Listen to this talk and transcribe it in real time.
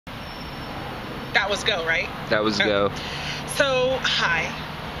That was go, right? That was Oh. go. So, hi.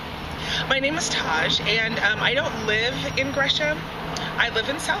 My name is Taj, and I don't live in Gresham. I live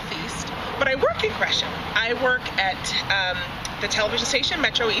in Southeast, but I work in Gresham. I work at the television station,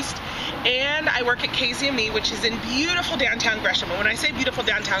 MetroEast, and I work at KZME, which is in beautiful downtown Gresham. And when I say beautiful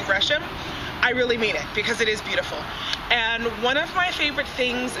downtown Gresham, I really mean it, because it is beautiful. And one of my favorite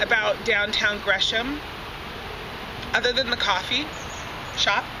things about downtown Gresham, other than the coffee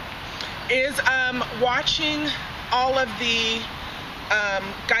shop, is watching all of the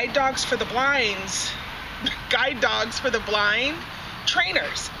guide dogs for the blind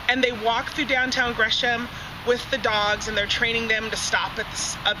trainers. And they walk through downtown Gresham with the dogs, and they're training them to stop at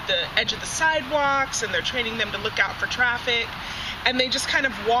the edge of the sidewalks, and they're training them to look out for traffic. And they just kind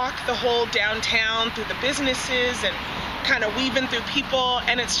of walk the whole downtown through the businesses and kind of weaving through people.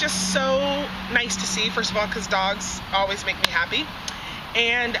 And it's just so nice to see, first of all, because dogs always make me happy.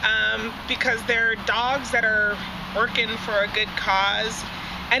 And because they're dogs that are working for a good cause.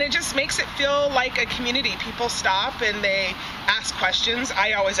 And it just makes it feel like a community. People stop and they ask questions.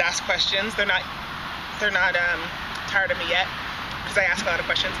 I always ask questions. They're not tired of me yet, because I ask a lot of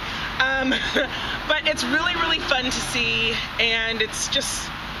questions. But it's really, really fun to see, and it's just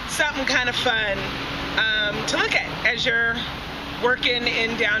something kind of fun to look at as you're working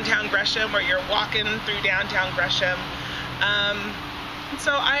in downtown Gresham, or you're walking through downtown Gresham.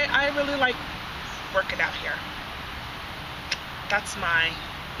 So I really like working out here. That's my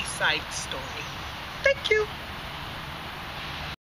East Side story. Thank you.